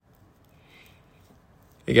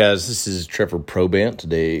Hey guys, this is Trevor Probant.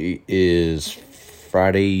 Today is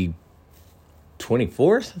Friday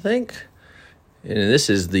 24th, I think. And this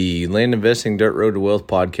is the Land Investing Dirt Road to Wealth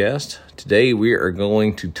podcast. Today we are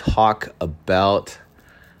going to talk about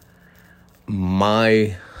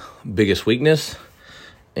my biggest weakness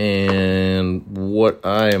and what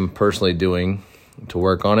I am personally doing to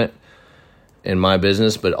work on it in my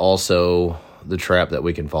business, but also the trap that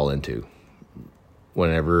we can fall into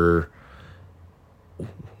whenever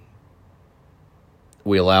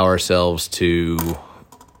we allow ourselves to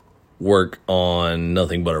work on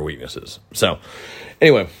nothing but our weaknesses. So,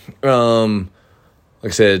 anyway, like I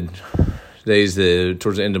said, today's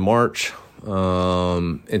towards the end of March.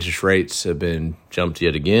 Interest rates have been jumped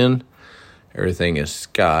yet again. Everything is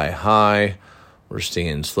sky high. We're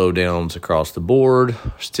seeing slowdowns across the board.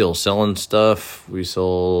 Still selling stuff. We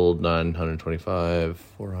sold 925,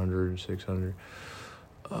 400, 600.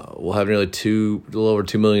 We'll have nearly a little over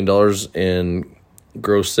 $2 million in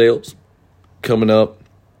gross sales coming up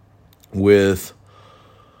with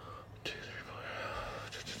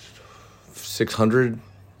 600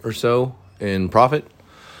 or so in profit,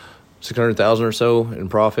 600,000 or so in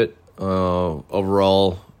profit.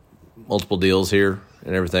 Overall, multiple deals here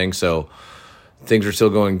and everything. So things are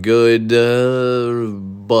still going good,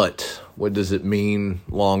 but what does it mean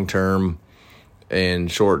long term and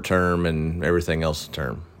short term and everything else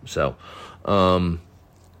term? So,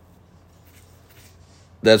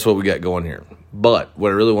 that's what we got going here. But what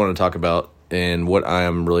I really want to talk about and what I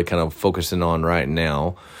am really kind of focusing on right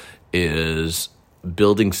now is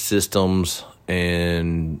building systems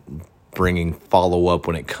and bringing follow-up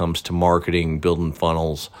when it comes to marketing, building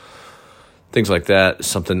funnels, things like that.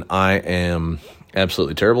 Something I am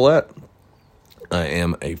absolutely terrible at. I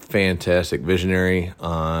am a fantastic visionary.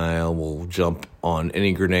 I will jump on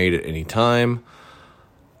any grenade at any time.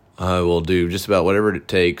 I will do just about whatever it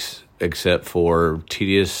takes except for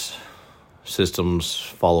tedious systems,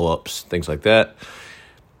 follow-ups, things like that.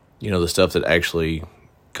 You know, the stuff that actually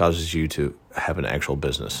causes you to have an actual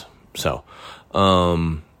business. So,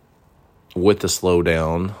 with the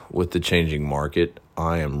slowdown, with the changing market,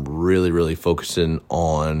 I am really, really focusing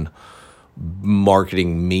on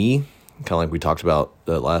marketing me, kind of like we talked about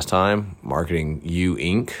the last time, marketing you,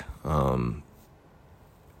 Inc.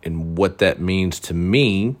 And what that means to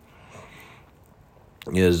me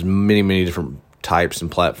is many, many different types and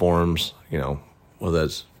platforms, you know, whether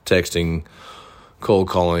that's texting, cold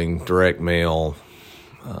calling, direct mail,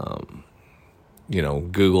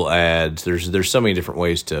 Google ads. There's so many different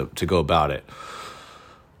ways to go about it.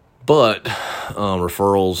 But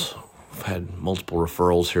referrals, I've had multiple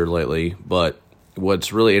referrals here lately. But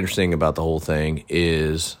what's really interesting about the whole thing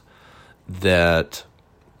is that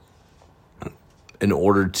in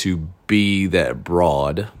order to be that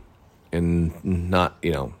broad and not,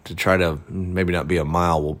 to try to maybe not be a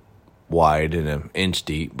mile wide and an inch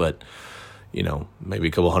deep, but, maybe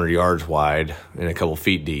a couple 100 yards wide and a couple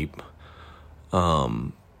feet deep.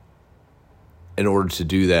 In order to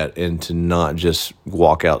do that and to not just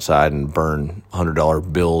walk outside and burn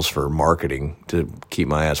 $100 bills for marketing to keep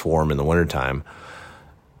my ass warm in the wintertime,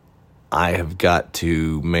 I have got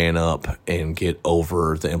to man up and get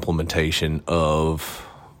over the implementation of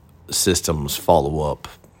systems, follow-up,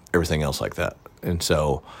 everything else like that. And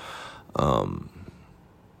so,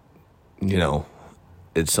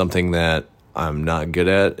 it's something that I'm not good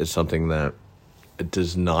at. It's something that it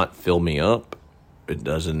does not fill me up. It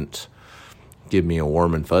doesn't give me a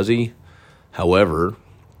warm and fuzzy. However,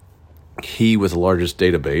 he with the largest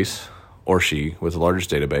database, or she with the largest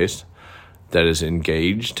database that is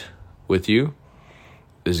engaged with you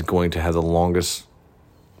is going to have the longest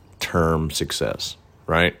term success,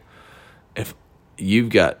 right? If you've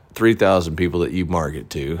got 3,000 people that you market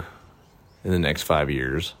to in the next 5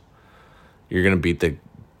 years, you're going to beat the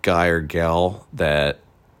guy or gal that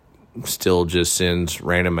still just sends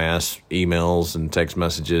random ass emails and text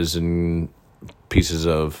messages and pieces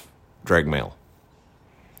of direct mail.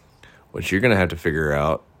 What you're going to have to figure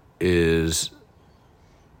out is,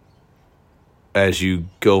 as you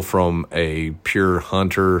go from a pure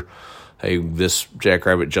hunter, hey, this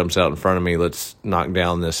jackrabbit jumps out in front of me, let's knock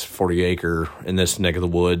down this 40 acre in this neck of the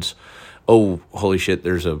woods. Oh, holy shit,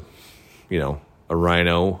 there's a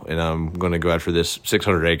rhino, and I'm going to go after this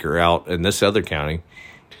 600 acre out in this other county.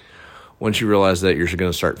 Once you realize that, you're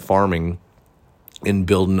going to start farming and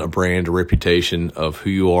building a brand, a reputation of who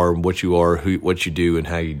you are, what you do, and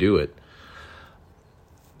how you do it.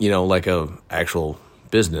 Like a actual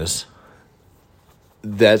business.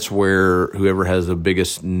 That's where whoever has the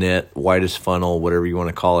biggest net, widest funnel, whatever you want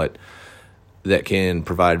to call it, that can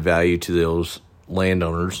provide value to those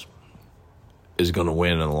landowners is going to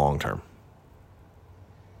win in the long term.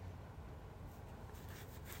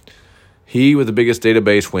 He with the biggest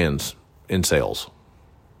database wins in sales.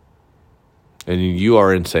 And you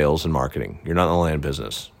are in sales and marketing. You're not in the land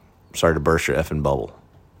business. Sorry to burst your effing bubble.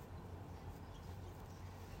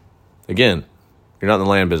 Again, you're not in the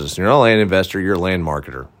land business. You're not a land investor. You're a land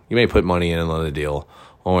marketer. You may put money in on the deal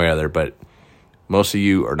one way or other, but most of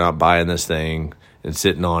you are not buying this thing and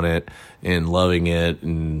sitting on it and loving it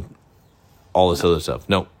and all this other stuff.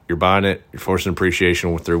 No, you're buying it. You're forcing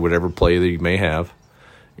appreciation through whatever play that you may have.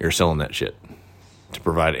 You're selling that shit to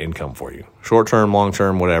provide income for you. Short term, long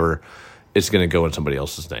term, whatever. It's going to go in somebody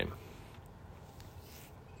else's name.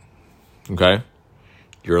 Okay?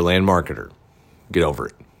 You're a land marketer. Get over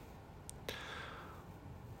it.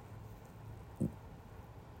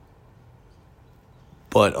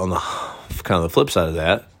 But on the kind of the flip side of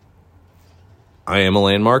that, I am a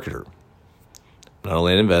land marketer, not a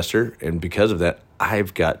land investor. And because of that,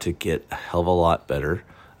 I've got to get a hell of a lot better.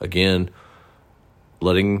 Again,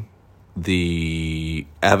 letting the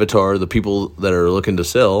avatar, the people that are looking to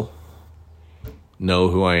sell, know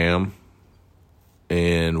who I am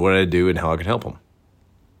and what I do and how I can help them.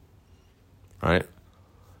 Right?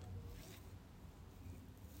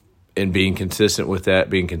 And being consistent with that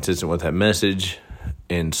message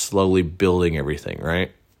and slowly building everything,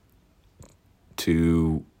 right?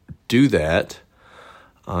 To do that,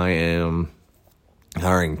 I am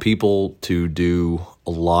hiring people to do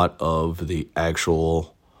a lot of the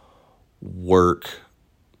actual work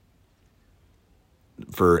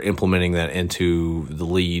for implementing that into the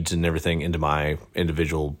leads and everything into my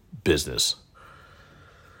individual business.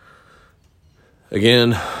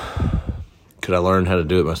 Again, could I learn how to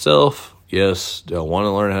do it myself? Yes. Do I want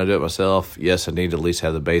to learn how to do it myself? Yes, I need to at least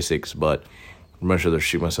have the basics, but I'm much rather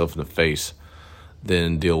shoot myself in the face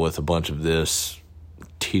than deal with a bunch of this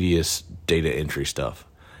tedious data entry stuff.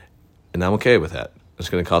 And I'm okay with that. It's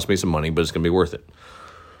going to cost me some money, but it's going to be worth it.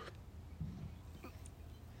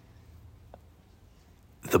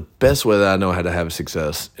 The best way that I know how to have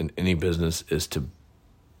success in any business is to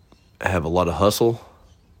have a lot of hustle,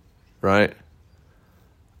 right?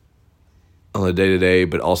 On the day-to-day,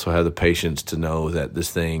 but also have the patience to know that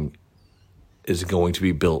this thing is going to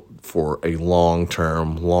be built for a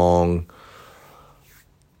long-term,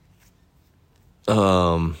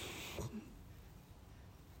 I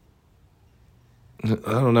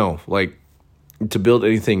don't know, like, to build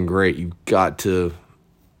anything great, you've got to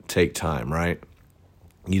take time, right?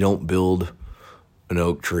 You don't build an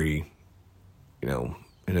oak tree,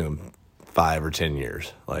 in 5 or 10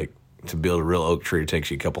 years. Like, to build a real oak tree, it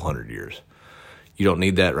takes you a couple 100 years. You don't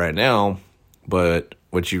need that right now, but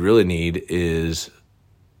what you really need is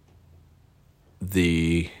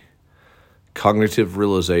the cognitive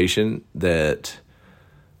realization that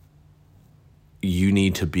you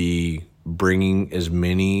need to be bringing as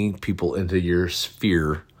many people into your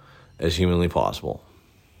sphere as humanly possible.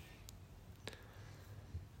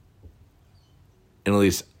 And at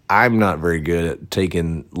least I'm not very good at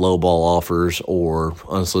taking lowball offers or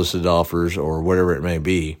unsolicited offers or whatever it may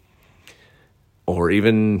be. Or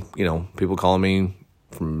even, people calling me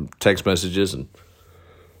from text messages and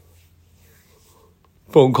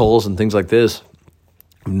phone calls and things like this.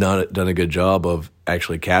 I've not done a good job of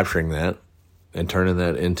actually capturing that and turning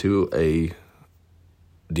that into a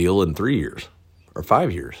deal in 3 years or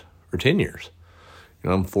 5 years or 10 years.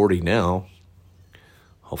 I'm 40 now.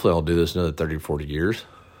 Hopefully I'll do this another 30, 40 years.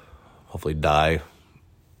 Hopefully die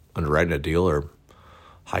underwriting a deal or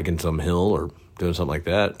hiking some hill or doing something like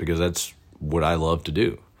that, because that's what I love to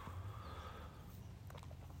do.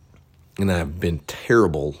 And I've been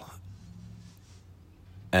terrible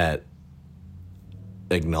at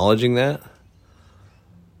acknowledging that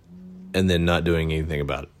and then not doing anything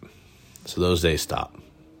about it. So those days stop.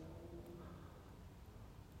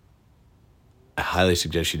 I highly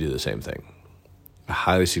suggest you do the same thing. I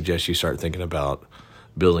highly suggest you start thinking about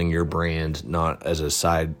building your brand not as a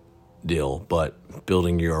side deal, but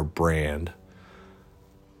building your brand,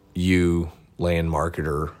 you land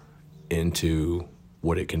marketer, into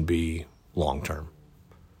what it can be long term.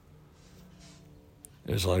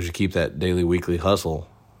 And as long as you keep that daily, weekly hustle,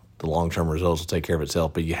 the long term results will take care of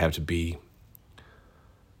itself, but you have to be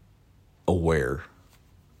aware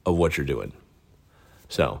of what you're doing.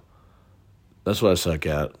 So that's what I suck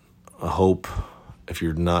at. I hope, if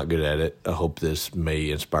you're not good at it, I hope this may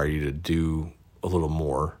inspire you to do a little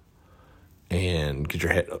more and get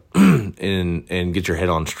your head and get your head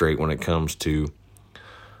on straight when it comes to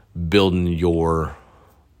building your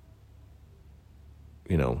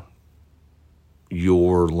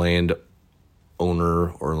your land owner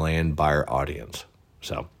or land buyer audience.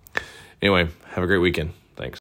 So Anyway, have a great weekend.